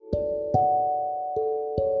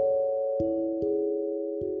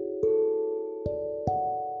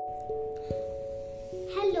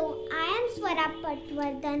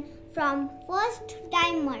Patwardhan from First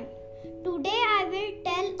Diamond. Today I will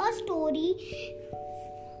tell a story.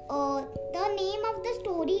 The name of the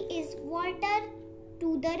story is Walter to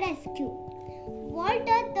the Rescue.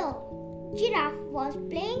 Walter the giraffe was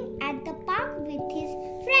playing at the park with his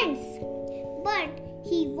friends, but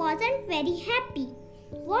he wasn't very happy.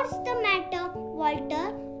 "What's the matter, Walter?"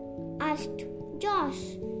 asked Josh.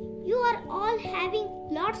 "You are all having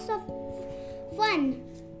lots of fun,"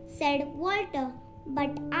 said Walter,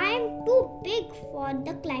 "but I am too big for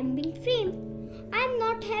the climbing frame. I am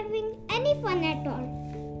not having any fun at all."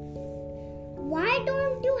 "Why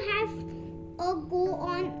don't you have a go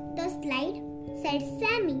on the slide?" said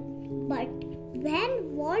Sammy. But when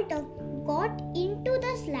Walter got into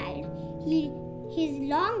the slide, his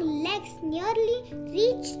long legs nearly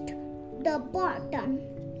reached the bottom.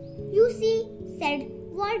 "You see," said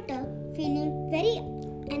Walter, feeling very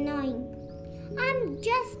annoying, "I'm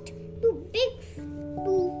just too big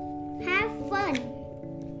to have fun.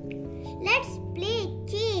 Let's play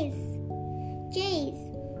chase,"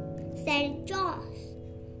 said Josh.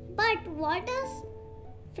 But Walter's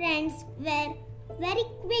friends were very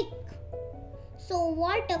quick, so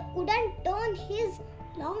Walter couldn't turn his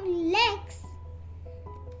long legs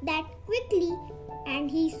that quickly,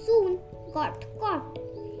 and he soon got caught.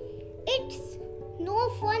 "It's no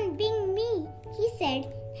fun being me," he said,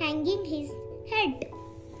 hanging his head.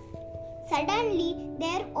 Suddenly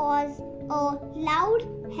there was a loud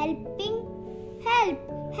 "Help!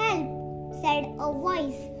 Help!" said a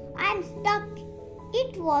voice. "I'm stuck."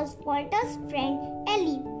 It was Walter's friend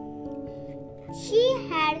Ellie. She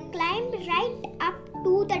had climbed right up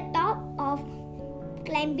to the top of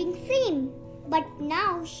climbing frame, but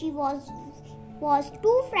now she was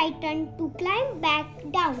too frightened to climb back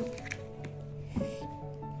down.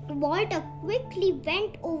 Walter quickly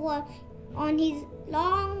bent over on his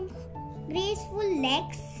long, graceful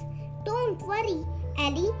legs. "Don't worry,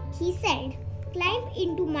 Ellie," he said. "Climb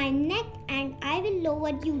into my neck and I will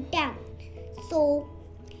lower you down." So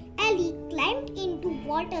Ellie climbed into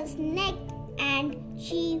Walter's neck and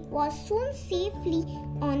she was soon safely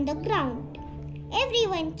on the ground.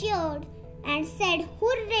 Everyone cheered and said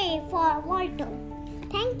hooray for Walter.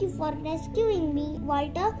 "Thank you for rescuing me,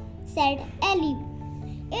 Walter," said Ellie.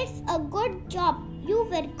 "It's a good job you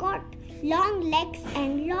were got long legs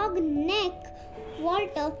and long neck."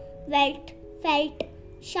 Walter felt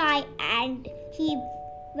shy and he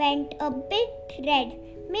went a bit red.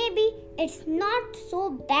 "Maybe it's not so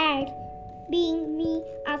bad being me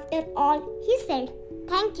after all," he said.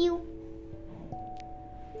 "Thank you."